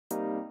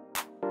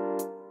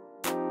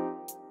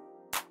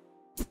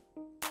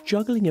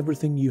Juggling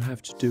everything you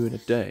have to do in a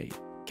day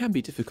can be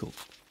difficult.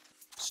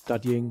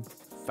 Studying,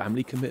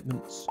 family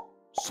commitments,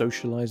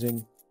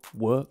 socializing,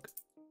 work.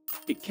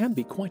 It can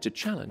be quite a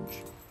challenge.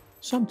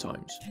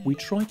 Sometimes we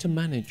try to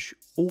manage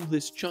all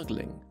this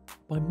juggling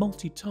by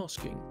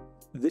multitasking.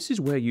 This is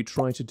where you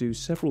try to do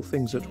several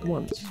things at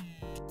once.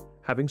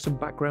 Having some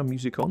background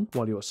music on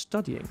while you're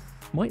studying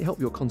might help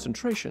your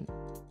concentration,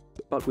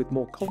 but with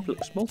more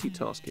complex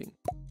multitasking,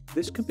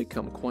 this can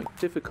become quite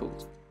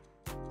difficult.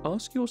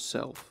 Ask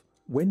yourself,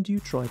 when do you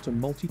try to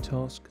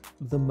multitask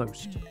the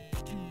most?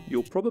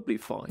 You'll probably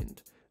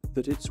find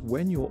that it's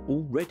when you're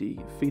already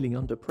feeling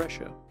under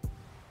pressure.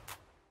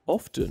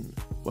 Often,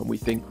 when we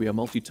think we are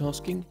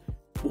multitasking,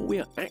 what we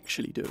are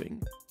actually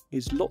doing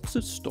is lots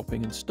of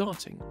stopping and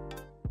starting,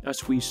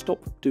 as we stop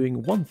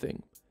doing one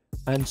thing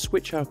and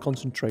switch our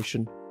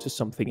concentration to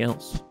something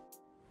else.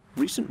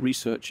 Recent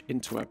research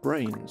into our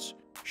brains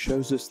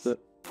shows us that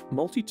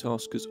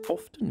multitaskers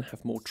often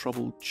have more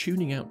trouble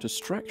tuning out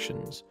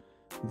distractions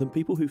than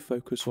people who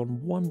focus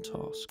on one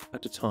task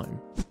at a time.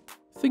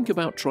 Think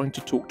about trying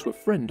to talk to a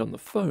friend on the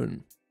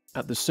phone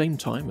at the same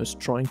time as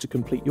trying to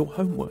complete your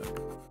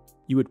homework.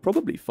 You would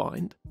probably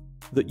find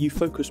that you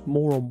focus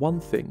more on one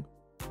thing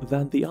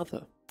than the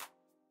other.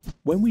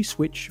 When we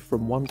switch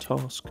from one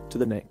task to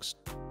the next,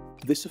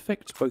 this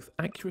affects both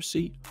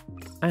accuracy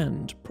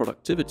and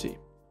productivity.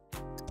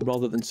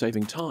 Rather than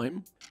saving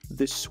time,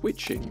 this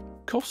switching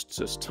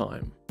costs us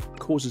time,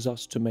 causes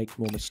us to make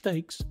more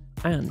mistakes,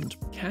 and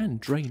can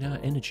drain our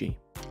energy.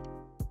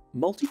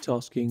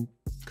 Multitasking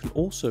can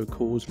also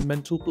cause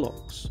mental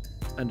blocks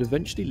and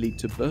eventually lead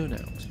to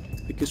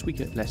burnout because we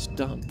get less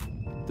done.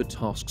 The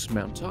tasks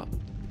mount up,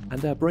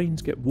 and our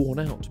brains get worn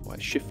out by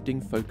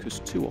shifting focus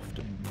too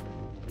often.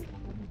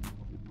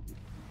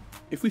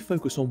 If we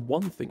focus on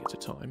one thing at a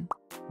time,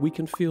 we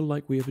can feel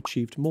like we have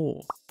achieved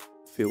more,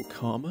 feel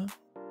calmer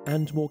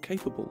and more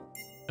capable,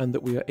 and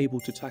that we are able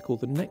to tackle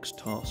the next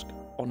task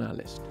on our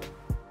list.